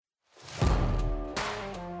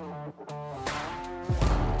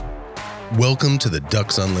Welcome to the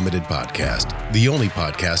Ducks Unlimited podcast, the only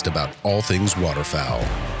podcast about all things waterfowl.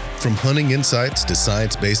 From hunting insights to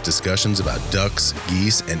science-based discussions about ducks,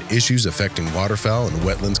 geese, and issues affecting waterfowl and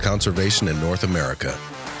wetlands conservation in North America,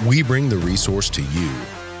 we bring the resource to you.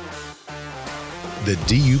 The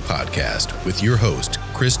DU Podcast with your host,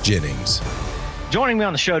 Chris Jennings. Joining me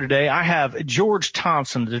on the show today, I have George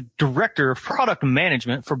Thompson, the Director of Product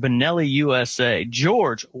Management for Benelli USA.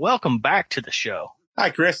 George, welcome back to the show. Hi,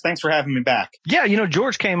 Chris. Thanks for having me back. Yeah,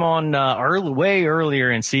 George came on way earlier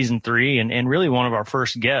in season 3 and really one of our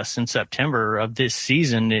first guests in September of this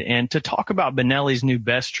season, and to talk about Benelli's new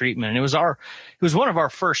best treatment. And it was one of our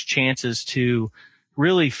first chances to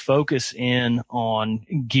really focus in on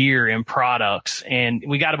gear and products. And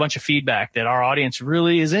we got a bunch of feedback that our audience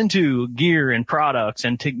really is into gear and products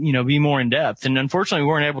and to, be more in depth. And unfortunately, we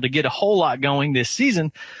weren't able to get a whole lot going this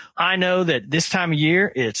season. I know that this time of year,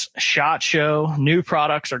 it's SHOT Show. New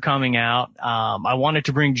products are coming out. I wanted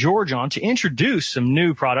to bring George on to introduce some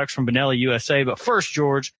new products from Benelli USA. But first,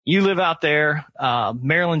 George, you live out there,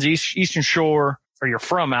 Maryland's Eastern Shore, or you're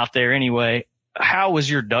from out there anyway. How was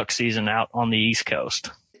your duck season out on the East Coast?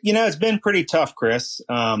 It's been pretty tough, Chris.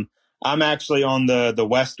 I'm actually on the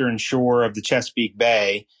western shore of the Chesapeake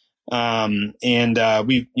Bay. And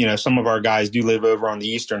we, some of our guys do live over on the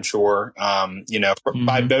Eastern Shore.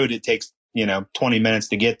 By boat, it takes, 20 minutes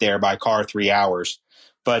to get there, by car, 3 hours.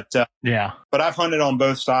 But I've hunted on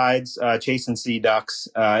both sides, chasing sea ducks.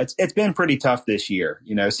 It's been pretty tough this year.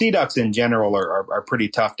 Sea ducks in general are pretty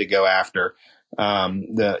tough to go after.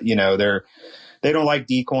 They don't like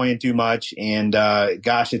decoying too much, and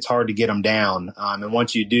it's hard to get them down. And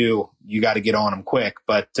once you do, you got to get on them quick.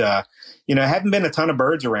 But haven't been a ton of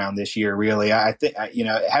birds around this year, really. I think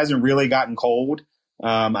it hasn't really gotten cold.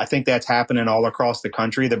 I think that's happening all across the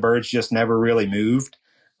country. The birds just never really moved,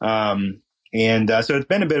 so it's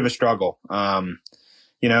been a bit of a struggle.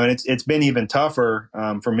 And it's been even tougher,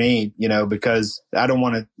 for me, because I don't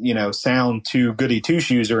want to, sound too goody two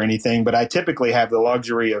shoes or anything, but I typically have the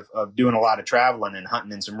luxury of doing a lot of traveling and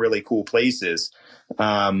hunting in some really cool places.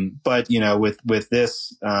 But with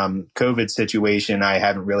this, COVID situation, I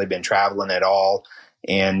haven't really been traveling at all,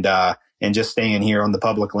 and just staying here on the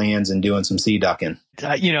public lands and doing some sea ducking.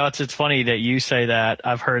 It's funny that you say that.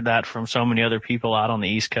 I've heard that from so many other people out on the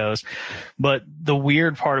East Coast. But the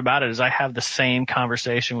weird part about it is I have the same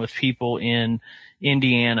conversation with people in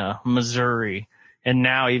Indiana, Missouri, and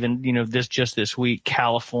now even, this week,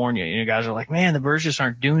 California. Guys are like, man, the birds just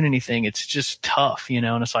aren't doing anything. It's just tough,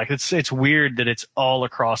 and it's like, it's weird that it's all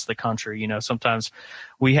across the country. Sometimes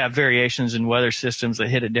we have variations in weather systems that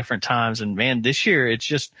hit at different times. And man, this year it's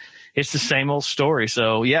the same old story.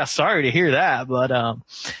 So yeah, sorry to hear that. But,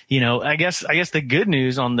 I guess the good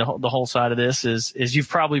news on the whole side of this is you've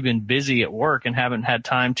probably been busy at work and haven't had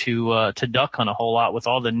time to duck hunt a whole lot with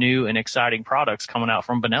all the new and exciting products coming out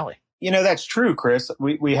from Benelli. That's true, Chris.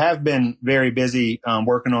 We have been very busy,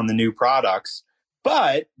 working on the new products,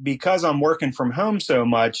 but because I'm working from home so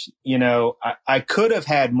much, I could have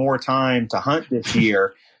had more time to hunt this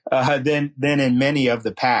year, than in many of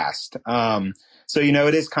the past. So,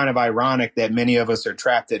 it is kind of ironic that many of us are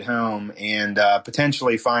trapped at home and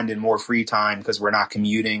potentially finding more free time because we're not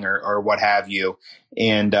commuting or what have you.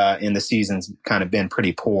 And the season's kind of been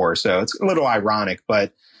pretty poor. So it's a little ironic.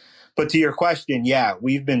 But to your question, yeah,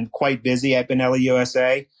 we've been quite busy at Benelli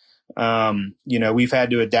USA. We've had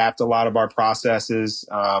to adapt a lot of our processes,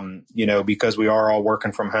 because we are all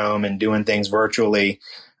working from home and doing things virtually,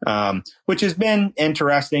 which has been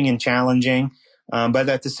interesting and challenging. But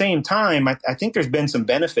at the same time, I think there's been some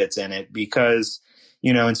benefits in it because,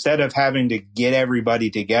 instead of having to get everybody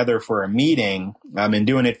together for a meeting, and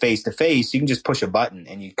doing it face to face, you can just push a button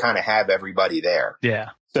and you kind of have everybody there. Yeah.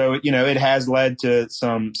 So, it has led to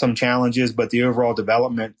some challenges, but the overall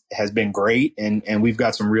development has been great. And we've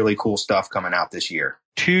got some really cool stuff coming out this year.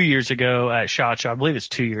 2 years ago at SHOT Show, I believe it's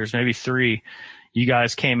 2 years, maybe 3, you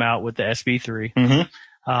guys came out with the SB3. Mm-hmm.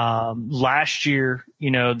 Last year,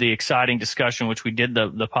 the exciting discussion, which we did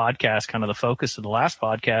the podcast, kind of the focus of the last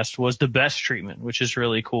podcast, was the best treatment, which is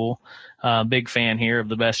really cool. Big fan here of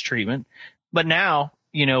the best treatment. But now,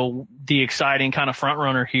 the exciting kind of front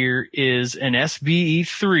runner here is an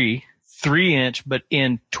SBE3 3-inch, but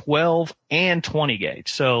in 12 and 20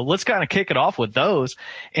 gauge. So let's kind of kick it off with those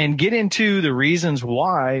and get into the reasons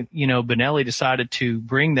why, Benelli decided to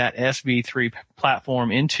bring that SB3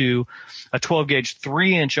 platform into a 12 gauge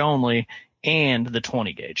 3-inch only and the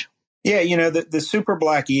 20 gauge. Yeah, the Super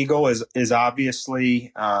Black Eagle is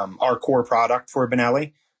obviously our core product for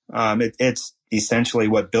Benelli. It's essentially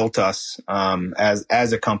what built us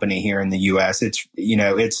as a company here in the U.S. It's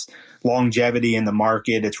it's longevity in the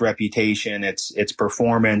market, its reputation, its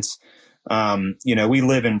performance. We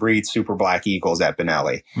live and breathe Super Black Eagles at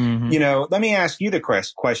Benelli. Mm-hmm. Let me ask you the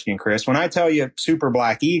question, Chris. When I tell you Super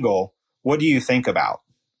Black Eagle, what do you think about?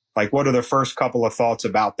 Like, what are the first couple of thoughts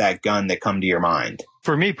about that gun that come to your mind?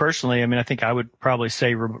 For me personally, I mean, I think I would probably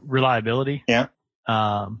say reliability. Yeah.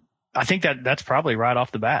 I think that's probably right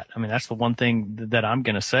off the bat. I mean, that's the one thing that I'm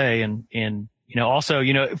going to say. And, also,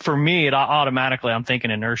 for me, it automatically, I'm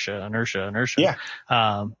thinking inertia. Yeah.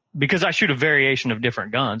 Because I shoot a variation of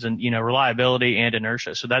different guns and, reliability and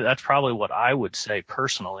inertia. So that's probably what I would say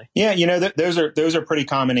personally. Yeah. Those are pretty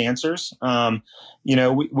common answers.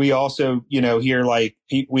 We also, hear like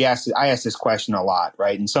I ask this question a lot,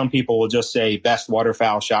 right? And some people will just say best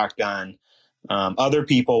waterfowl shotgun. Other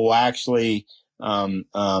people will actually, kind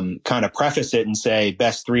of preface it and say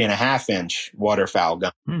best 3.5-inch waterfowl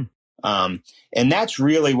gun. And that's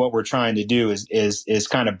really what we're trying to do is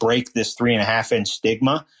kind of break this 3.5-inch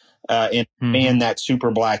stigma, and expand that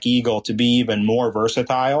Super Black Eagle to be even more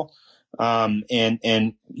versatile. And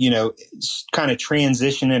kind of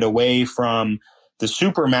transition it away from the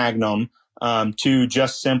Super Magnum, to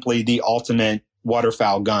just simply the ultimate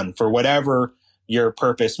waterfowl gun for whatever your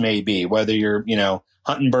purpose may be, whether you're,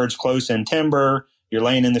 hunting birds close in timber, you're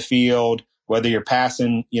laying in the field, whether you're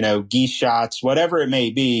passing, geese shots, whatever it may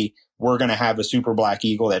be, we're going to have a Super Black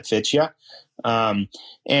Eagle that fits you.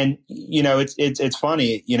 It's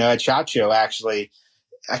funny, at SHOT Show, actually,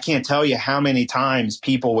 I can't tell you how many times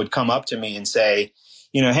people would come up to me and say,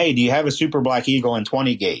 hey, do you have a Super Black Eagle in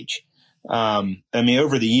 20 gauge?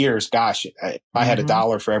 Over the years, gosh, if I had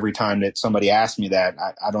 $1 for every time that somebody asked me that,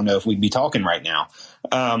 I don't know if we'd be talking right now.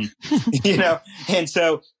 And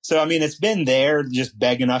so, it's been there just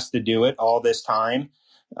begging us to do it all this time.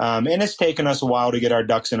 And it's taken us a while to get our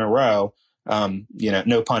ducks in a row.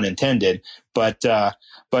 No pun intended, but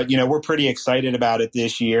we're pretty excited about it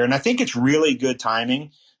this year. And I think it's really good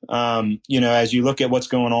timing. As you look at what's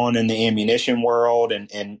going on in the ammunition world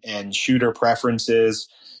and shooter preferences,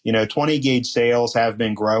 20 gauge sales have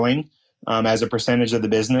been growing, as a percentage of the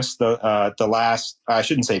business, I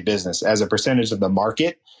shouldn't say business, as a percentage of the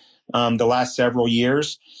market, the last several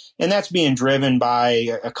years. And that's being driven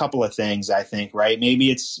by a couple of things, I think, right?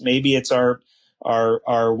 Maybe it's our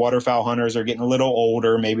waterfowl hunters are getting a little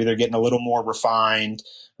older. Maybe they're getting a little more refined.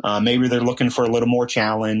 Maybe they're looking for a little more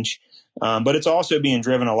challenge. But it's also being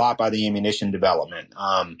driven a lot by the ammunition development.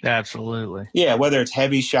 Absolutely. Yeah, whether it's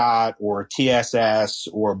Heavy Shot or TSS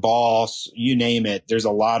or Boss, you name it, there's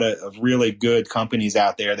a lot of really good companies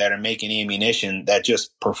out there that are making ammunition that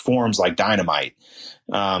just performs like dynamite.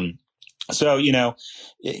 So,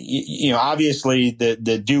 obviously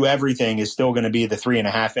the do everything is still going to be the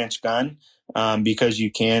 3.5-inch gun, because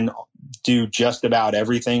you can do just about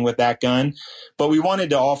everything with that gun. But we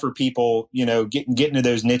wanted to offer people, get into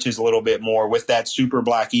those niches a little bit more with that Super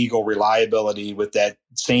Black Eagle reliability, with that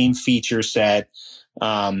same feature set,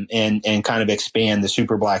 and kind of expand the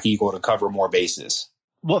Super Black Eagle to cover more bases.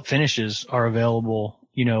 What finishes are available,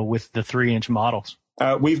 with the 3-inch models?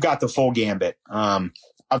 We've got the full gambit.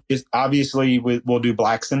 Obviously, we'll do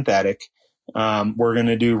black synthetic. We're going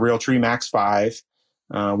to do Realtree Max 5.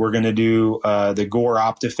 We're going to do the Gore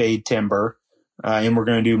Optifade timber, and we're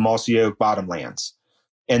going to do Mossy Oak bottomlands.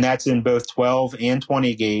 And that's in both 12 and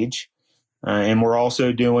 20 gauge. And we're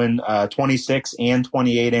also doing 26 and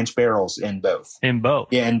 28-inch barrels in both. In both?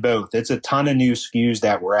 Yeah, in both. It's a ton of new SKUs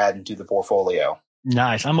that we're adding to the portfolio.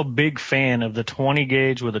 Nice. I'm a big fan of the 20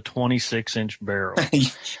 gauge with a 26-inch barrel.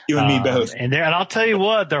 You and me both. And I'll tell you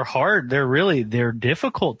what, they're hard. They're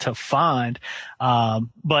difficult to find.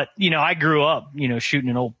 But I grew up,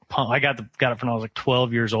 shooting an old pump. I got it when I was like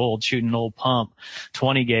 12 years old, shooting an old pump,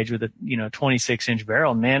 20 gauge with a, 26-inch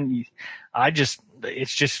barrel. Man,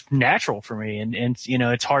 it's just natural for me. And,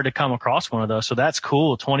 it's hard to come across one of those. So that's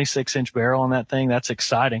cool. 26-inch barrel on that thing. That's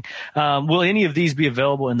exciting. Will any of these be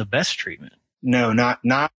available in the best treatment? No,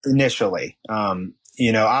 not initially.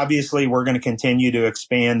 Obviously we're going to continue to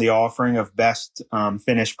expand the offering of best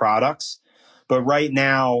finished products, but right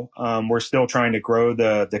now we're still trying to grow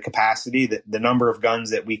the capacity, the number of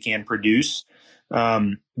guns that we can produce.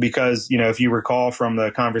 Because, if you recall from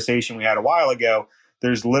the conversation we had a while ago,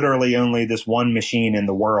 there's literally only this one machine in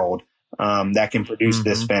the world that can produce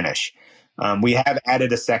this finish. We have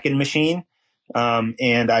added a second machine.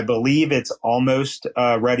 And I believe it's almost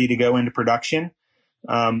ready to go into production.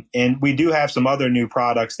 And we do have some other new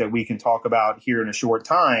products that we can talk about here in a short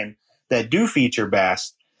time that do feature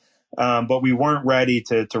best. but we weren't ready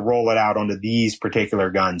to roll it out onto these particular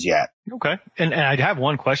guns yet. Okay. And I'd have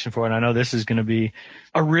one question for it. And I know this is going to be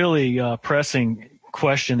a really pressing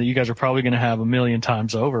question that you guys are probably going to have a million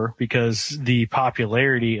times over, because the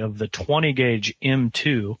popularity of the 20 gauge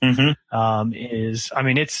M2 it has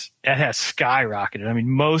skyrocketed. I mean,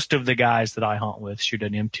 most of the guys that I hunt with shoot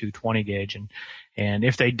an M2 20 gauge, and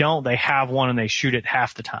if they don't, they have one and they shoot it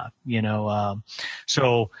half the time, I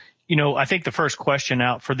think the first question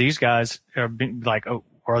out for these guys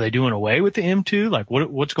are they doing away with the M2? Like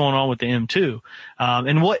what's going on with the M2?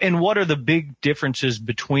 And what are the big differences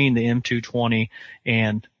between the M220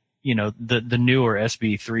 and, the newer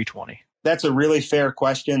SB320? That's a really fair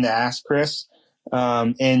question to ask, Chris.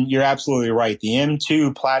 And you're absolutely right. The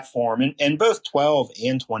M2 platform and both 12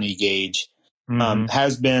 and 20 gauge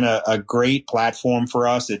has been a great platform for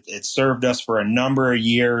us. It served us for a number of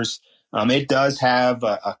years. It does have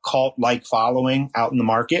a cult-like following out in the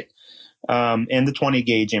market, and the 20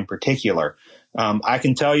 gauge in particular. I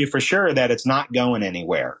can tell you for sure that it's not going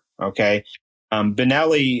anywhere. Okay.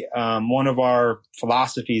 Benelli, one of our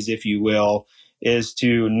philosophies, if you will, is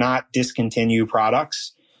to not discontinue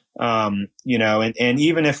products. And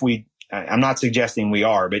even if I'm not suggesting we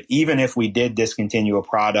are, but even if we did discontinue a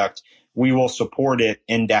product, we will support it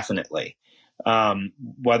indefinitely.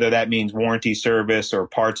 Whether that means warranty service or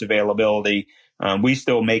parts availability, we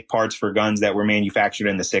still make parts for guns that were manufactured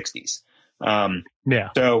in the 60s.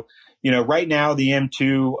 So, right now the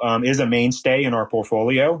M2 is a mainstay in our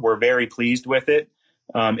portfolio. We're very pleased with it.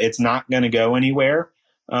 It's not going to go anywhere.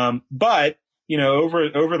 But over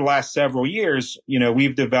the last several years,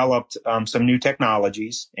 we've developed some new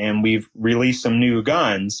technologies and we've released some new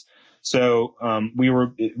guns. So we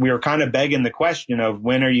were kind of begging the question of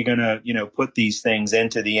when are you going to put these things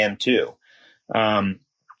into the M2?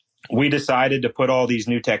 We decided to put all these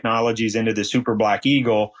new technologies into the Super Black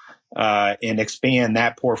Eagle and expand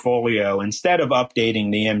that portfolio instead of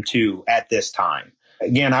updating the M2 at this time.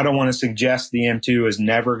 Again, I don't want to suggest the M2 is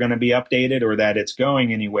never going to be updated or that it's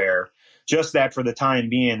going anywhere. Just that for the time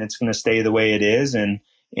being, it's going to stay the way it is, and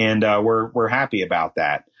we're happy about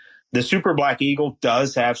that. The Super Black Eagle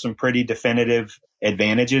does have some pretty definitive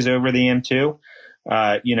advantages over the M2.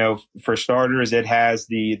 For starters, it has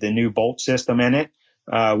the new bolt system in it,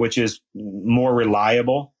 which is more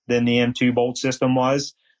reliable than the M2 bolt system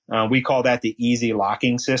was. We call that the easy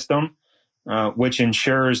locking system, which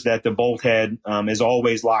ensures that the bolt head is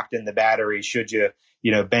always locked in the battery should you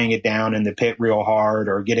bang it down in the pit real hard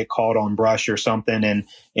or get it caught on brush or something and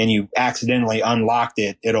you accidentally unlocked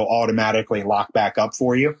it, it'll automatically lock back up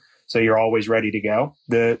for you. So you're always ready to go.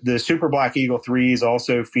 The Super Black Eagle 3s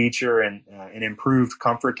also feature an improved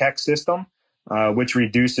Comfort Tech system, which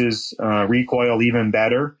reduces recoil even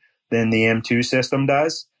better than the M2 system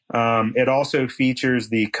does. It also features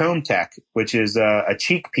the Cone Tech, which is a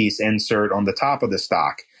cheek piece insert on the top of the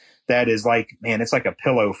stock. That is it's like a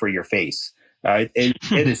pillow for your face. It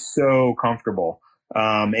is so comfortable.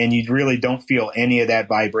 And you really don't feel any of that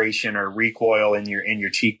vibration or recoil in your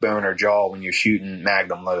cheekbone or jaw when you're shooting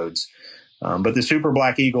Magnum loads. But the Super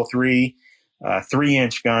Black Eagle 3,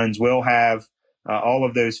 3-inch guns will have all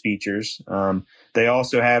of those features. They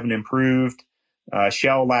also have an improved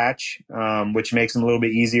shell latch, which makes them a little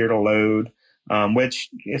bit easier to load, which,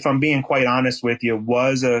 if I'm being quite honest with you,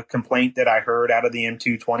 was a complaint that I heard out of the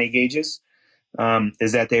M2 20 gauges,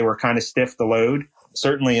 is that they were kind of stiff to load.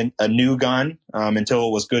 Certainly a new gun, until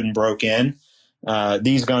it was good and broke in.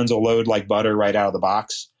 These guns will load like butter right out of the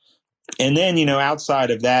box. And then, outside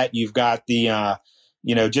of that, you've got the,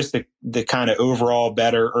 just the kind of overall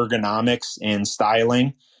better ergonomics and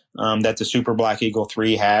styling, that the Super Black Eagle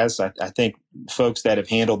 3 has. I think folks that have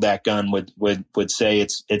handled that gun would say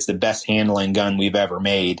it's the best handling gun we've ever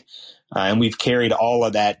made. And we've carried all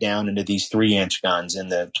of that down into these 3-inch guns in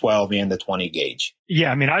the 12 and the 20 gauge.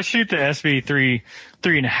 Yeah, I mean, I shoot the SB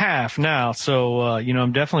 3.5 now, so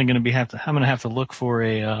I'm definitely going to have to look for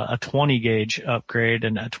a 20 gauge upgrade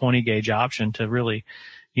and a 20 gauge option to really,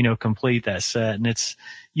 complete that set. And it's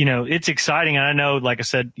exciting. And I know, like I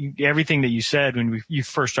said, everything that you said when you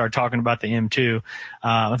first started talking about the M2,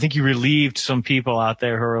 I think you relieved some people out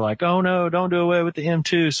there who are like, oh no, don't do away with the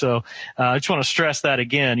M2. So, I just want to stress that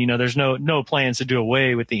again. There's no plans to do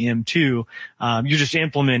away with the M2. You're just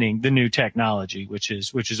implementing the new technology, which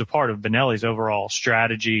is a part of Benelli's overall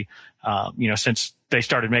strategy, since they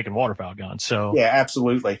started making waterfowl guns. So yeah,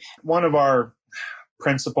 absolutely. One of our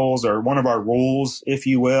principles, or one of our rules, if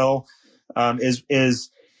you will, is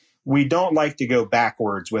we don't like to go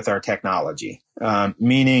backwards with our technology.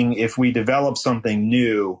 Meaning if we develop something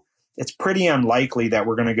new, it's pretty unlikely that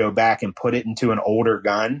we're going to go back and put it into an older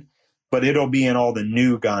gun. but it'll be in all the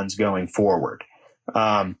new guns going forward.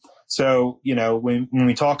 So, when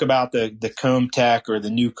we talk about the Comb Tech or the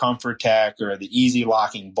new Comfort Tech or the easy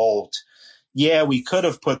locking bolt, yeah, we could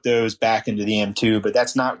have put those back into the M2, but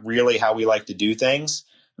that's not really how we like to do things.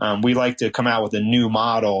 We like to come out with a new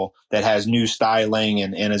model that has new styling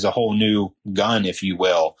and is a whole new gun, if you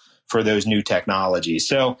will, for those new technologies.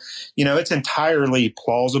 So, it's entirely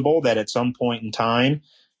plausible that at some point in time,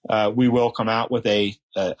 we will come out with a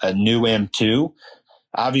new M2.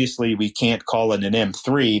 Obviously, we can't call it an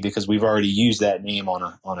M3 because we've already used that name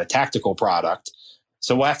on a tactical product.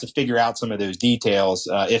 So we'll have to figure out some of those details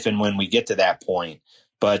if and when we get to that point.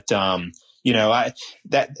 But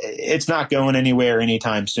it's not going anywhere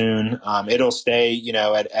anytime soon. It'll stay,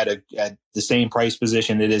 at the same price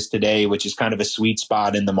position it is today, which is kind of a sweet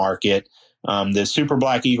spot in the market. The Super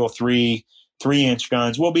Black Eagle 3-inch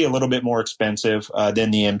guns will be a little bit more expensive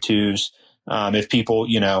than the M2s. If people,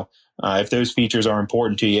 if those features are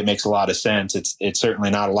important to you, it makes a lot of sense. It's certainly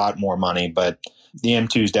not a lot more money, but the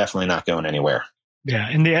M2 is definitely not going anywhere. Yeah,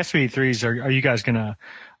 and the SV3s, are you guys going to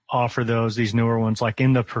offer these newer ones, like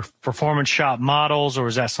in the performance shop models, or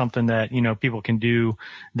is that something that, people can do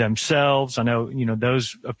themselves? I know,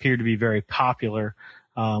 those appear to be very popular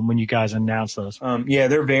when you guys announce those. Yeah,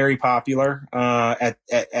 they're very popular.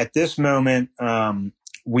 At this moment,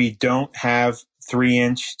 we don't have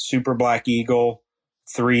 3-inch Super Black Eagle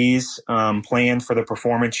 3s planned for the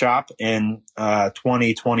performance shop in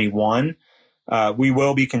 2021. We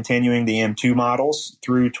will be continuing the M2 models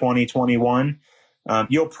through 2021.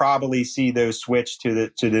 You'll probably see those switch to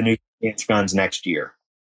the new inch guns next year.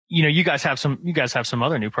 You guys have some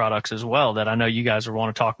other new products as well that I know you guys will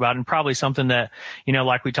want to talk about, and probably something that,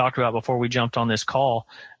 like we talked about before we jumped on this call,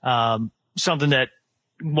 something that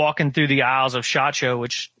walking through the aisles of SHOT Show,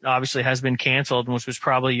 which obviously has been canceled, which was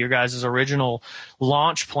probably your guys' original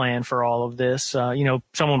launch plan for all of this.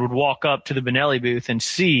 Someone would walk up to the Benelli booth and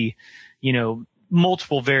see,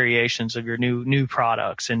 multiple variations of your new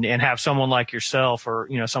products, and have someone like yourself or,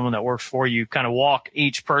 someone that works for you kind of walk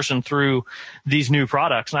each person through these new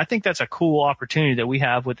products. And I think that's a cool opportunity that we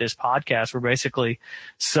have with this podcast. We're basically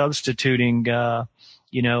substituting, a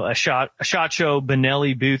SHOT Show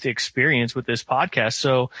Benelli booth experience with this podcast.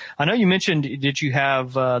 So I know you mentioned that you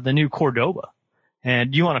have the new Cordoba,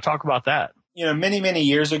 and do you want to talk about that? Many, many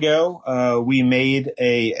years ago, we made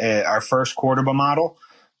our first Cordoba model.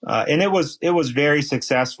 And it was very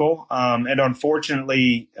successful. And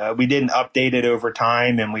unfortunately, we didn't update it over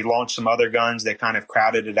time, and we launched some other guns that kind of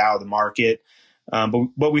crowded it out of the market.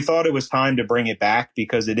 But we thought it was time to bring it back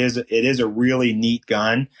because it is a really neat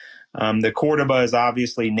gun. The Cordoba is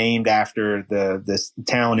obviously named after this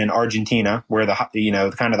town in Argentina where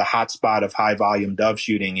kind of the hot spot of high volume dove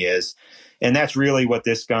shooting is. And that's really what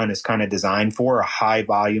this gun is kind of designed for, a high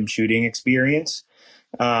volume shooting experience.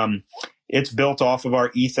 It's built off of our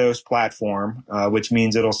Ethos platform, which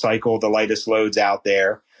means it'll cycle the lightest loads out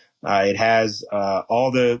there. It has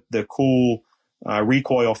all the cool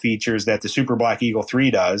recoil features that the Super Black Eagle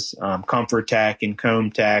 3 does, Comfort Tech and Comb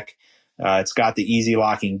Tech. It's got the easy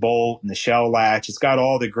locking bolt and the shell latch. It's got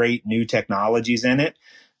all the great new technologies in it.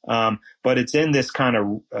 But it's in this kind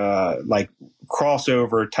of like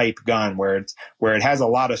crossover type gun where it has a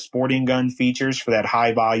lot of sporting gun features for that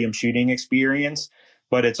high volume shooting experience,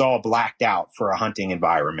 but it's all blacked out for a hunting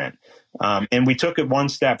environment. And we took it one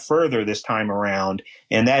step further this time around,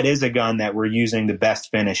 and that is a gun that we're using the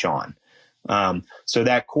best finish on. So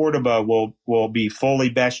that Cordoba will be fully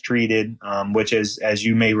best treated, which is, as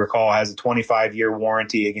you may recall, has a 25-year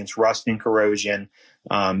warranty against rust and corrosion.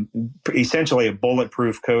 Essentially a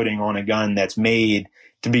bulletproof coating on a gun that's made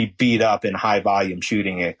to be beat up in high volume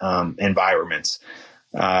shooting environments.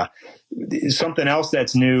 Something else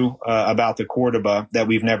that's new about the Cordoba that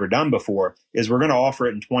we've never done before is we're going to offer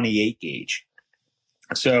it in 28 gauge.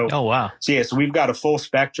 So, oh, wow. So we've got a full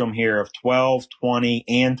spectrum here of 12, 20,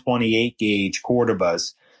 and 28 gauge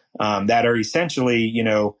Cordobas that are essentially,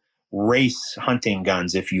 race hunting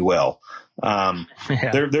guns, if you will.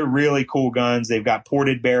 They're really cool guns. They've got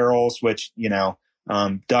ported barrels, which,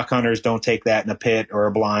 duck hunters don't take that in a pit or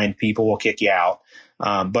a blind. People will kick you out.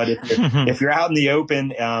 But if you're out in the open,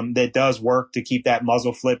 that does work to keep that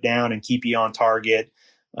muzzle flip down and keep you on target.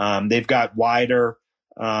 They've got wider,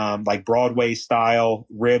 like Broadway style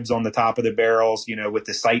ribs on the top of the barrels, with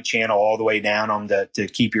the sight channel all the way down on to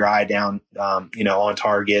keep your eye down, on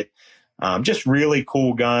target. Just really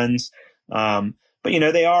cool guns. But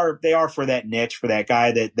they are for that niche, for that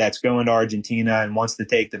guy that's going to Argentina and wants to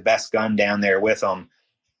take the best gun down there with him.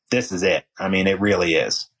 This is it. I mean, it really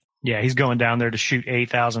is. Yeah, he's going down there to shoot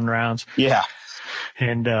 8,000 rounds. Yeah.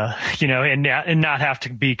 and and not have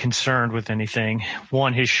to be concerned with anything,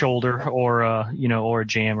 his shoulder or or a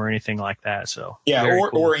jam or anything like that. So yeah, cool.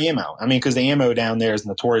 or ammo. I mean, because the ammo down there is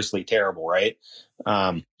notoriously terrible, right?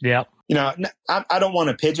 Yeah. I don't want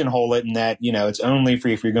to pigeonhole it in that, it's only for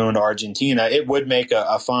if you're going to Argentina. It would make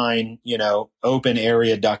a fine, open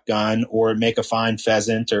area duck gun, or make a fine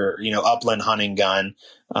pheasant or, upland hunting gun.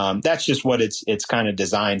 That's just what it's kind of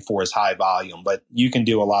designed for, is high volume, but you can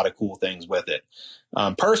do a lot of cool things with it.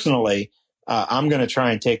 Personally, I'm going to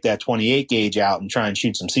try and take that 28 gauge out and try and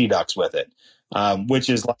shoot some sea ducks with it, which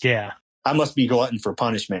is like, yeah. I must be glutton for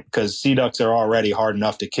punishment, because sea ducks are already hard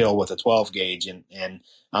enough to kill with a 12 gauge. And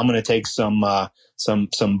I'm going to take some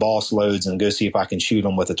boss loads and go see if I can shoot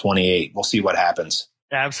them with a 28. We'll see what happens.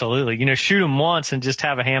 Absolutely. Shoot them once and just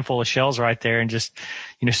have a handful of shells right there. And just,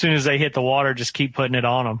 as soon as they hit the water, just keep putting it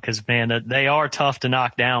on them. Cause man, they are tough to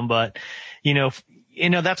knock down, but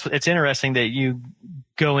it's interesting that you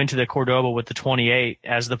go into the Cordoba with the 28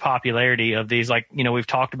 as the popularity of these. Like, we've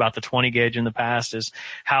talked about the 20 gauge in the past, is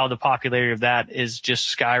how the popularity of that is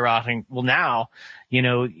just skyrocketing. Well, now,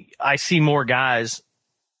 I see more guys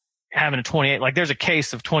having a 28. Like, there's a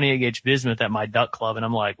case of 28 gauge bismuth at my duck club, and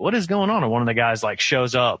I'm like, what is going on? And one of the guys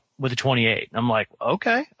shows up with a 28. And I'm like,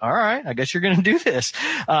 okay, all right, I guess you're going to do this.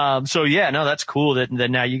 So yeah, no, that's cool that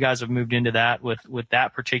now you guys have moved into that with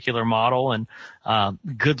that particular model, and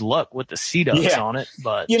good luck with the sea ducks on it.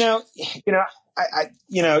 But you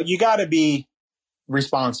got to be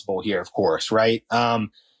responsible here, of course, right?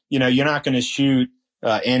 You're not going to shoot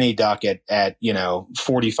any duck at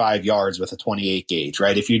 45 yards with a 28 gauge,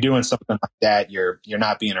 right? If you're doing something like that, you're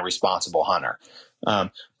not being a responsible hunter.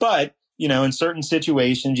 But in certain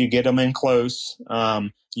situations, you get them in close,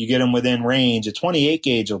 you get them within range. A 28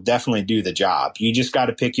 gauge will definitely do the job. You just got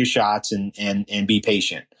to pick your shots and be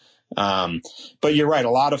patient. But you're right. A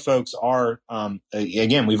lot of folks are,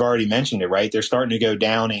 again, we've already mentioned it, right? They're starting to go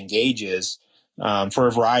down in gauges, for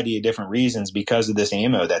a variety of different reasons, because of this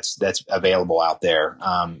ammo that's available out there.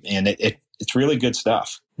 And it's really good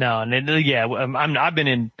stuff. No, and I've been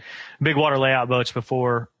in big water layout boats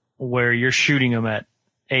before where you're shooting them at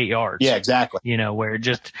 8 yards. Yeah, exactly. Where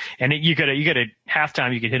you could at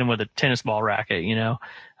halftime, you could hit them with a tennis ball racket,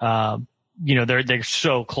 they're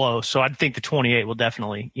so close. So I think the 28 will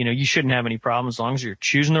definitely, you shouldn't have any problem as long as you're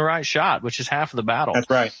choosing the right shot, which is half of the battle. That's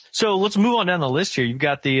right. So let's move on down the list here. You've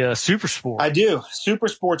got the Super Sport. I do. Super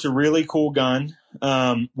Sport's a really cool gun.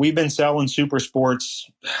 We've been selling Super Sports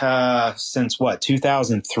since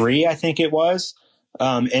 2003, I think it was.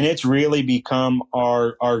 And it's really become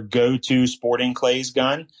our go-to sporting clays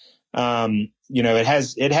gun. It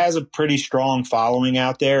has a pretty strong following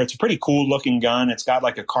out there. It's a pretty cool looking gun. It's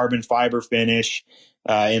got a carbon fiber finish,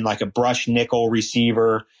 and a brushed nickel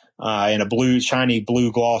receiver, and a shiny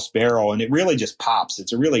blue gloss barrel. And it really just pops.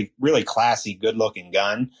 It's a really, really classy, good looking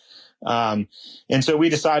gun. And so we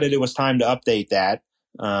decided it was time to update that.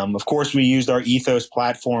 Of course, we used our Ethos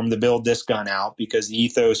platform to build this gun out, because the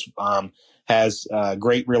Ethos, has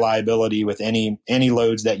great reliability with any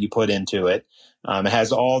loads that you put into it. It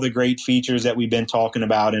has all the great features that we've been talking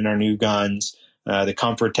about in our new guns, the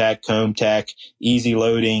Comfort Tech, Comb Tech, easy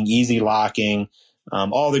loading, easy locking,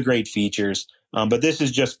 all the great features. But this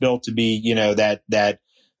is just built to be, that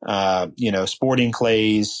sporting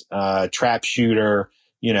clays, trap shooter,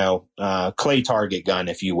 clay target gun,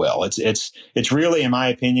 if you will. It's really, in my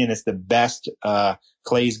opinion, it's the best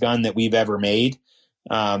clays gun that we've ever made,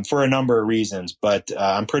 for a number of reasons, but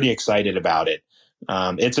I'm pretty excited about it.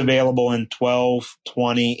 It's available in 12,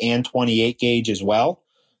 20, and 28 gauge as well.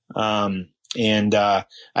 And I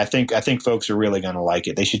think folks are really going to like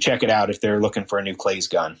it. They should check it out if they're looking for a new clays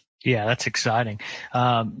gun. Yeah, that's exciting.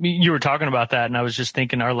 You were talking about that, and I was just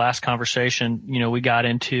thinking our last conversation, we got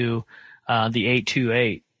into the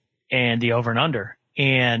 828 and the over and under.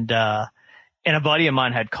 And a buddy of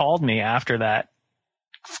mine had called me after that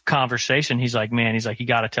conversation. He's like, man, you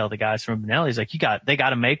got to tell the guys from Benelli. He's like, they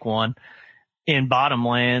got to make one in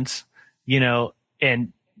bottomlands,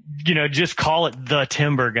 and just call it the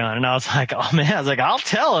timber gun. And I was like, oh man, I'll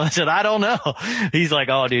tell him. I said, I don't know. He's like,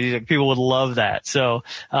 oh dude, he's like, people would love that. So,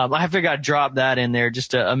 I figured I'd drop that in there,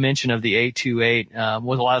 just a mention of the 828,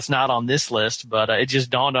 it's not on this list, but it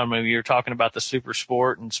just dawned on me when you were talking about the Super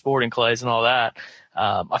Sport and sporting clays and all that.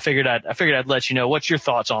 I figured I'd let you know. What's your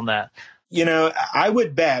thoughts on that? I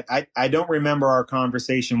would bet, I don't remember our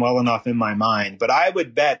conversation well enough in my mind, but I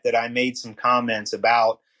would bet that I made some comments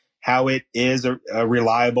about how it is a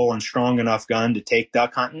reliable and strong enough gun to take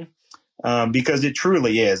duck hunting, because it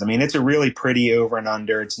truly is. I mean, it's a really pretty over and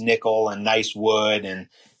under. It's nickel and nice wood, and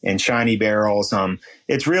and shiny barrels.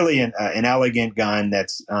 It's really an elegant gun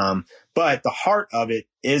that's, but the heart of it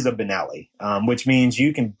is a Benelli, which means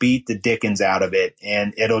you can beat the dickens out of it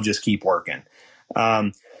and it'll just keep working.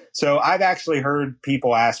 So I've actually heard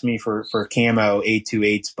people ask me for camo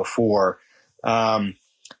 828s before.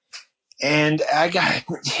 And I got,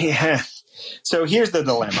 yeah. So here's the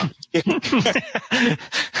dilemma.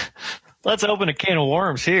 Let's open a can of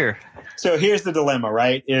worms here. So here's the dilemma,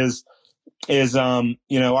 right? Is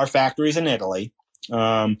our factory's in Italy.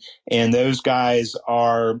 And those guys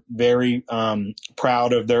are very,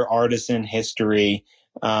 proud of their artisan history.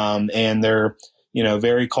 And they're,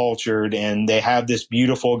 very cultured, and they have this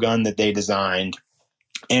beautiful gun that they designed.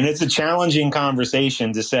 And it's a challenging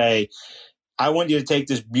conversation to say, I want you to take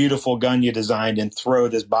this beautiful gun you designed and throw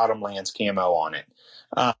this Bottomlands camo on it.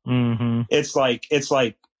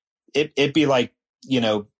 It'd be like,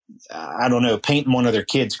 I don't know, painting one of their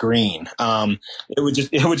kids green. It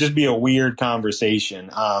would just be a weird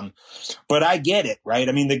conversation. But I get it, right?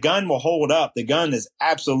 I mean, the gun will hold up. The gun is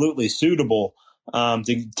absolutely suitable,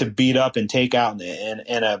 to beat up and take out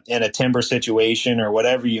in a timber situation or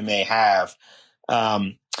whatever you may have.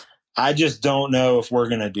 I just don't know if we're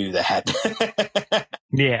going to do that.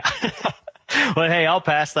 Yeah. Well, hey, I'll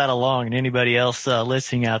pass that along, and anybody else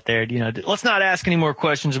listening out there, let's not ask any more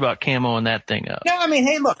questions about camoing that thing up. No, I mean,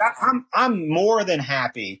 hey, look, I'm more than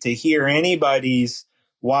happy to hear anybody's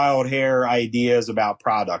wild hair ideas about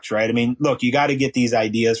products, right? I mean, look, you got to get these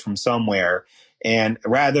ideas from somewhere, and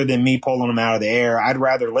rather than me pulling them out of the air, I'd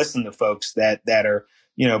rather listen to folks that are,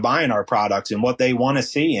 buying our products and what they want to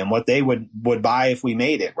see and what they would buy if we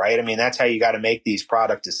made it, right? I mean, that's how you got to make these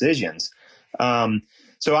product decisions.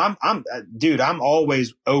 So I'm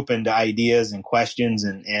always open to ideas and questions,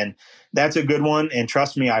 and that's a good one. And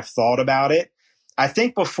trust me, I've thought about it. I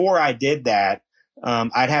think before I did that,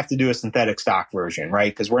 I'd have to do a synthetic stock version,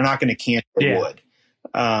 right? Because we're not going to can the wood.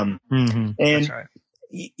 And that's right.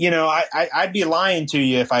 I'd be lying to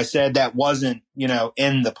you if I said that wasn't,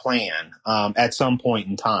 in the plan, at some point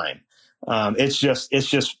in time. It's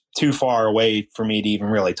just too far away for me to even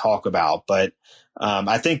really talk about. But,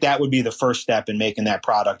 I think that would be the first step in making that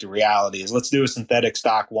product a reality is let's do a synthetic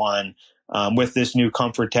stock one, with this new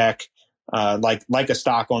Comfort Tech, like a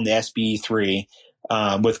stock on the SBE3,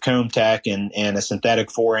 with Comb Tech and a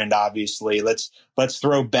synthetic forend, obviously. Let's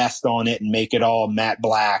throw Best on it and make it all matte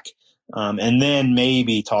black. And then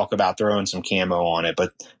maybe talk about throwing some camo on it,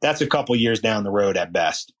 but that's a couple years down the road at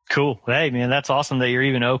best. Cool. Hey, man, that's awesome that you're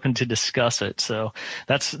even open to discuss it. So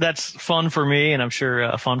that's fun for me, and I'm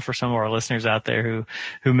sure fun for some of our listeners out there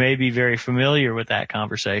who may be very familiar with that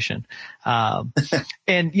conversation.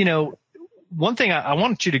 And one thing I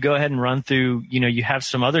want you to go ahead and run through. You have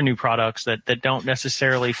some other new products that don't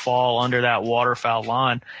necessarily fall under that waterfowl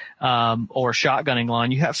line, or shotgunning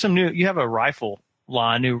line. You have a rifle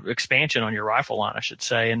line, new expansion on your rifle line, I should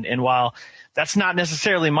say. And while that's not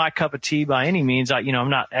necessarily my cup of tea by any means, I'm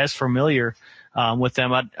not as familiar with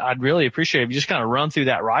them. I'd really appreciate if you just kind of run through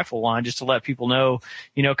that rifle line just to let people know,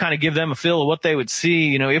 kind of give them a feel of what they would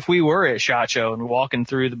see, if we were at SHOT Show and walking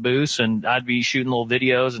through the booths, and I'd be shooting little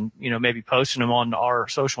videos and, maybe posting them on our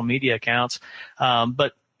social media accounts.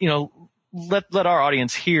 But let our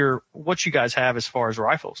audience hear what you guys have as far as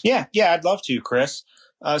rifles. Yeah, I'd love to, Chris.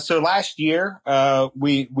 So last year,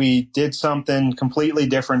 we did something completely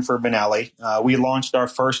different for Benelli. We launched our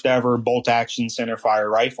first ever bolt action centerfire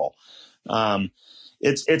rifle. We call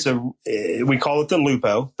it the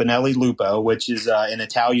Lupo, Benelli Lupo, which is an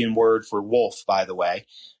Italian word for wolf, by the way.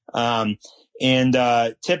 And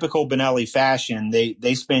typical Benelli fashion,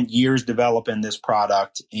 they spent years developing this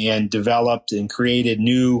product and developed and created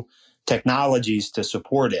new technologies to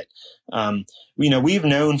support it. We've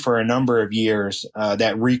known for a number of years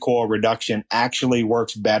that recoil reduction actually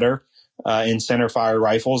works better in centerfire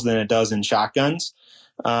rifles than it does in shotguns.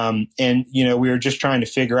 We were just trying to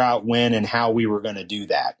figure out when and how we were going to do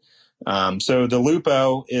that. So the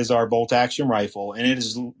Lupo is our bolt action rifle, and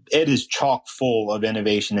it is chock full of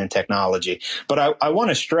innovation and technology. But I want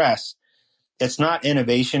to stress, it's not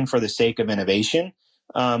innovation for the sake of innovation.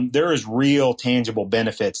 There is real tangible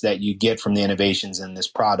benefits that you get from the innovations in this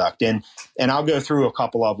product. And I'll go through a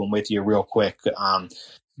couple of them with you real quick.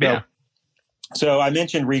 So I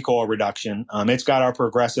mentioned recoil reduction. It's got our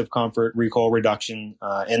progressive comfort recoil reduction,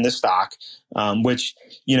 in the stock, which,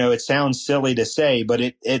 it sounds silly to say, but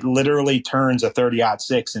it literally turns a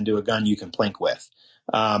 30-06 into a gun you can plink with.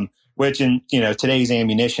 Which in, today's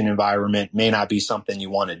ammunition environment may not be something you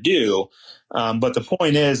want to do. But the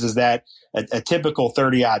point is that a typical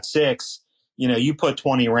 30-06, you put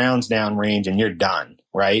 20 rounds down range and you're done,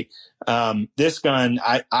 right? This gun,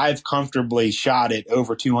 I've comfortably shot it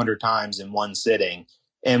over 200 times in one sitting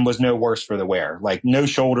and was no worse for the wear. Like no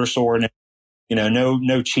shoulder soreness,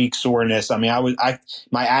 no cheek soreness. I mean,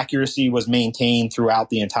 my accuracy was maintained throughout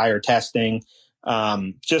the entire testing.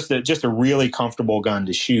 Just a really comfortable gun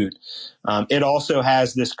to shoot. It also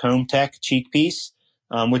has this Comb Tech cheek piece,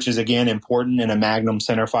 which is again important in a Magnum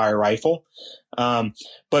centerfire rifle.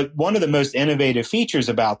 But one of the most innovative features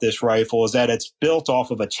about this rifle is that it's built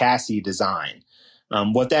off of a chassis design.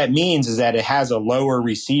 What that means is that it has a lower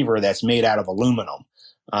receiver that's made out of aluminum.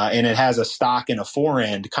 And it has a stock and a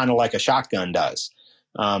forend, kind of like a shotgun does.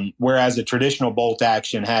 Whereas a traditional bolt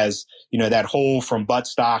action has, that hole from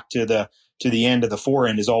buttstock to the end of the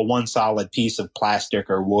forend is all one solid piece of plastic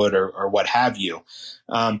or wood or what have you.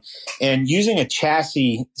 And using a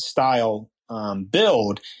chassis style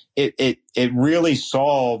build, it really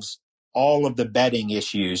solves all of the bedding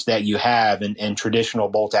issues that you have in traditional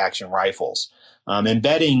bolt action rifles. And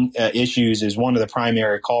bedding issues is one of the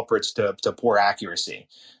primary culprits to poor accuracy.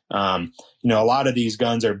 A lot of these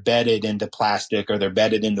guns are bedded into plastic or they're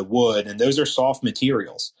bedded into wood, and those are soft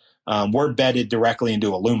materials. We're bedded directly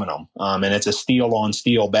into aluminum, and it's a steel on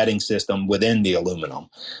steel bedding system within the aluminum,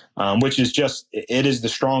 which is it is the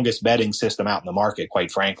strongest bedding system out in the market,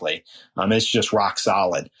 quite frankly. It's just rock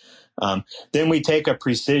solid. Then we take a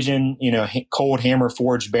precision, cold hammer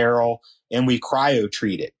forged barrel and we cryo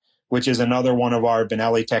treat it, which is another one of our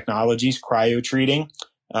Benelli technologies, cryo treating.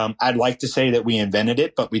 I'd like to say that we invented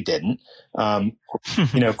it, but we didn't.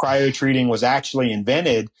 Cryo treating was actually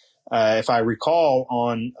invented, if I recall,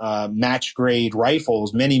 on match grade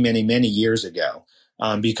rifles many, many, many years ago,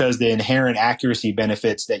 because the inherent accuracy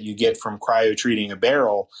benefits that you get from cryo treating a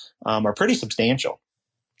barrel are pretty substantial.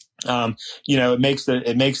 It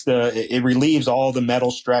relieves all the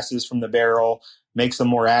metal stresses from the barrel, makes them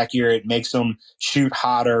more accurate, makes them shoot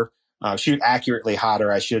accurately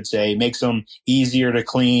hotter, I should say, makes them easier to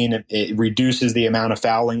clean. It reduces the amount of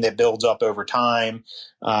fouling that builds up over time.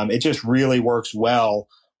 It just really works well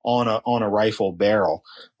on a rifle barrel.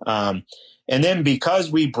 And then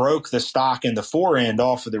because we broke the stock and the forend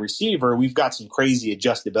off of the receiver, we've got some crazy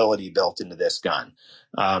adjustability built into this gun.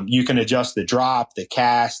 You can adjust the drop, the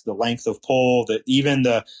cast, the length of pull, even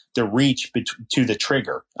the reach to the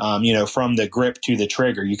trigger. From the grip to the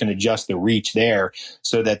trigger, you can adjust the reach there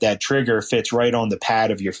so that trigger fits right on the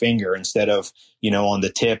pad of your finger instead of, on the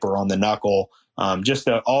tip or on the knuckle.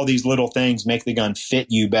 All these little things make the gun fit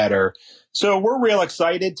you better. So we're real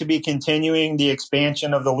excited to be continuing the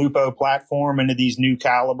expansion of the Lupo platform into these new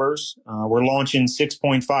calibers. We're launching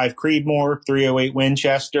 6.5 Creedmoor, 308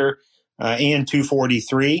 Winchester, and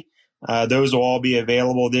 243. Those will all be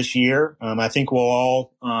available this year. I think we'll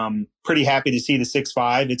all pretty happy to see the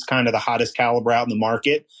 6.5. It's kind of the hottest caliber out in the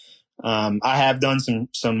market. I have done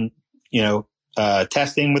some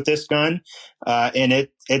testing with this gun, and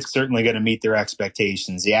it's certainly going to meet their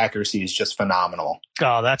expectations. The accuracy is just phenomenal.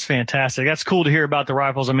 Oh, that's fantastic. That's cool to hear about the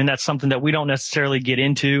rifles. I mean, that's something that we don't necessarily get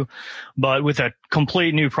into, but with a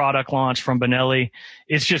complete new product launch from Benelli,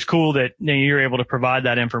 it's just cool that you're able to provide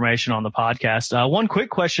that information on the podcast. One quick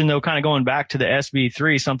question though, kind of going back to the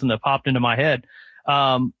SB3, something that popped into my head.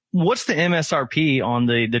 What's the MSRP on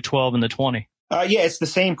the 12 and the 20? It's the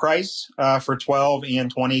same price, for 12 and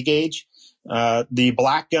 20 gauge. The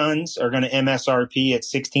black guns are going to MSRP at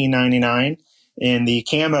 $16.99, and the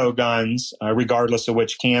camo guns, regardless of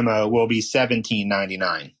which camo, will be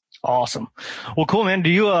 $17.99. Awesome. Well, cool, man. Do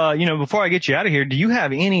you, before I get you out of here, do you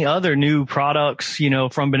have any other new products,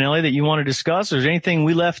 from Benelli that you want to discuss? Or is there anything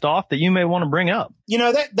we left off that you may want to bring up?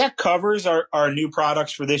 That covers our new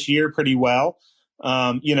products for this year pretty well.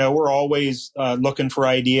 We're always looking for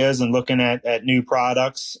ideas and looking at new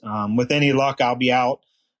products. With any luck, I'll be out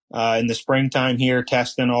in the springtime here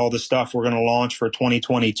testing all the stuff we're going to launch for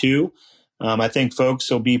 2022. I think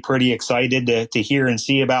folks will be pretty excited to hear and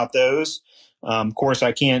see about those. Of course,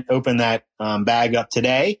 I can't open that bag up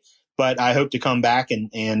today, but I hope to come back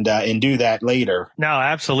and do that later. No,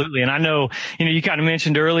 absolutely. And I know, you kind of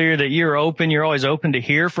mentioned earlier that you're always open to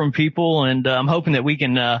hear from people. And I'm hoping that we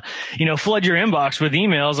can, flood your inbox with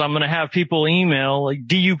emails. I'm going to have people email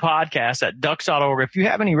dupodcast@ducks.org. If you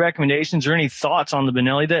have any recommendations or any thoughts on the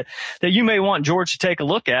Benelli that you may want George to take a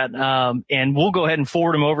look at, and we'll go ahead and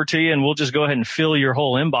forward them over to you, and we'll just go ahead and fill your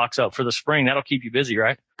whole inbox up for the spring. That'll keep you busy,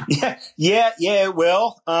 right? Yeah, it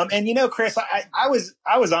will. And Chris, I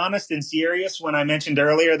was honest and serious when I mentioned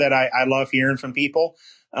earlier that I love hearing from people,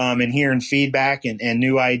 and hearing feedback and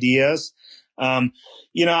new ideas.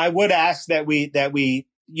 I would ask that we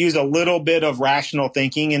use a little bit of rational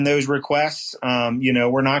thinking in those requests.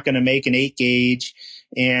 We're not going to make an 8 gauge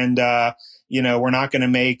and, we're not going to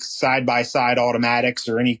make side-by-side automatics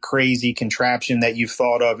or any crazy contraption that you've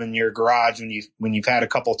thought of in your garage when you've had a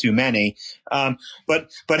couple too many. But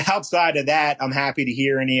outside of that, I'm happy to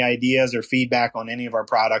hear any ideas or feedback on any of our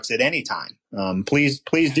products at any time. Please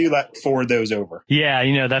do forward those over.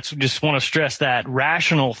 Yeah, that's just want to stress that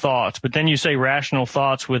rational thoughts. But then you say rational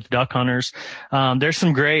thoughts with duck hunters. There's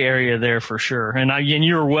some gray area there for sure, and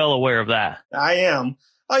you're well aware of that. I am.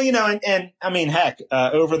 And I mean, heck,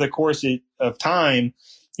 over the course of time,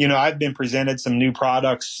 I've been presented some new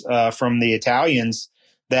products from the Italians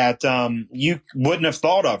that you wouldn't have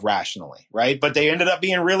thought of rationally, right? But they ended up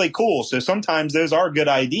being really cool. So sometimes those are good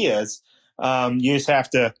ideas. You just have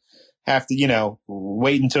to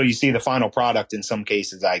wait until you see the final product in some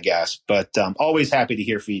cases, I guess. But always happy to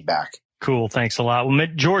hear feedback. Cool. Thanks a lot. Well,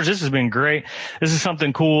 George, this has been great. This is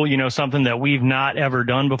something cool, something that we've not ever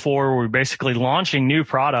done before. We're basically launching new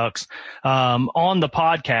products on the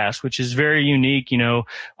podcast, which is very unique.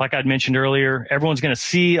 Like I'd mentioned earlier, everyone's going to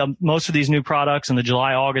see most of these new products in the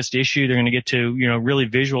July-August issue. They're going to get to, really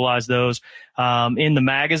visualize those in the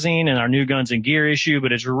magazine and our new Guns and Gear issue,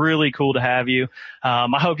 but it's really cool to have you. I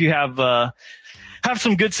hope you have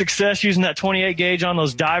some good success using that 28 gauge on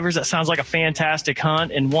those divers. That sounds like a fantastic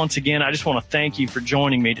hunt. And once again, I just want to thank you for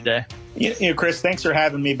joining me today. Chris, thanks for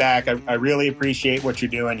having me back. I really appreciate what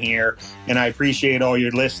you're doing here. And I appreciate all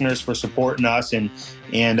your listeners for supporting us. And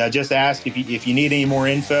just ask if you need any more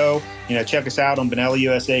info, check us out on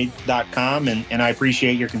BenelliUSA.com. And I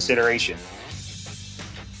appreciate your consideration.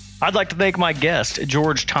 I'd like to thank my guest,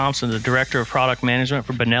 George Thompson, the Director of Product Management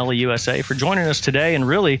for Benelli USA, for joining us today and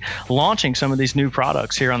really launching some of these new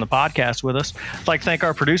products here on the podcast with us. I'd like to thank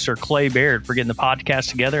our producer, Clay Baird, for getting the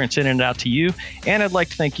podcast together and sending it out to you. And I'd like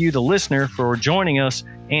to thank you, the listener, for joining us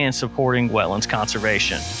and supporting wetlands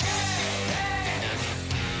conservation.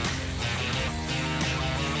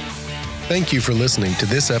 Thank you for listening to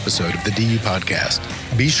this episode of the DU Podcast.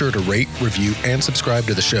 Be sure to rate, review, and subscribe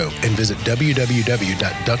to the show and visit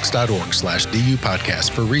www.ducks.org/DU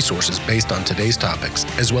Podcast for resources based on today's topics,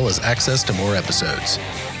 as well as access to more episodes.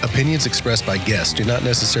 Opinions expressed by guests do not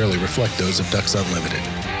necessarily reflect those of Ducks Unlimited.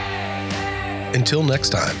 Until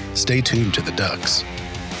next time, stay tuned to the Ducks.